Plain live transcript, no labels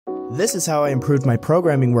This is how I improved my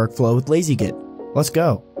programming workflow with Lazygit. Let's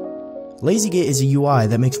go. Lazygit is a UI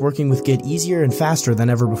that makes working with Git easier and faster than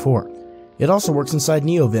ever before. It also works inside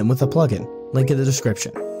NeoVim with a plugin, link in the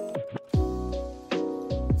description.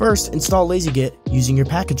 First, install Lazygit using your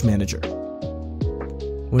package manager.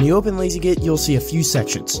 When you open Lazygit, you'll see a few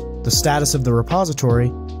sections: the status of the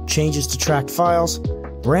repository, changes to tracked files,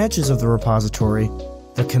 branches of the repository,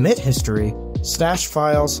 the commit history, stashed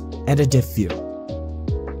files, and a diff view.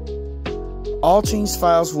 All changed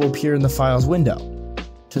files will appear in the Files window.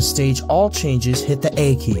 To stage all changes, hit the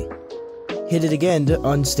A key. Hit it again to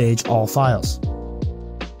unstage all files.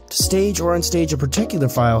 To stage or unstage a particular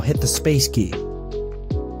file, hit the space key.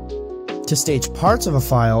 To stage parts of a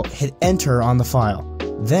file, hit Enter on the file.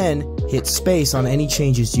 Then, hit space on any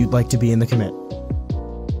changes you'd like to be in the commit.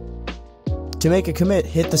 To make a commit,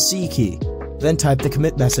 hit the C key. Then type the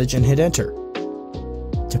commit message and hit Enter.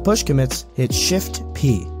 To push commits, hit Shift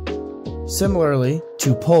P. Similarly,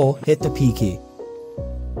 to pull, hit the P key.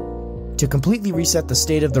 To completely reset the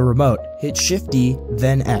state of the remote, hit Shift D,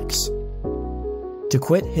 then X. To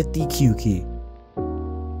quit, hit the Q key.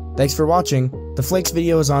 Thanks for watching. The Flakes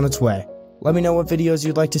video is on its way. Let me know what videos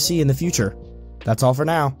you'd like to see in the future. That's all for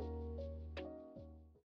now.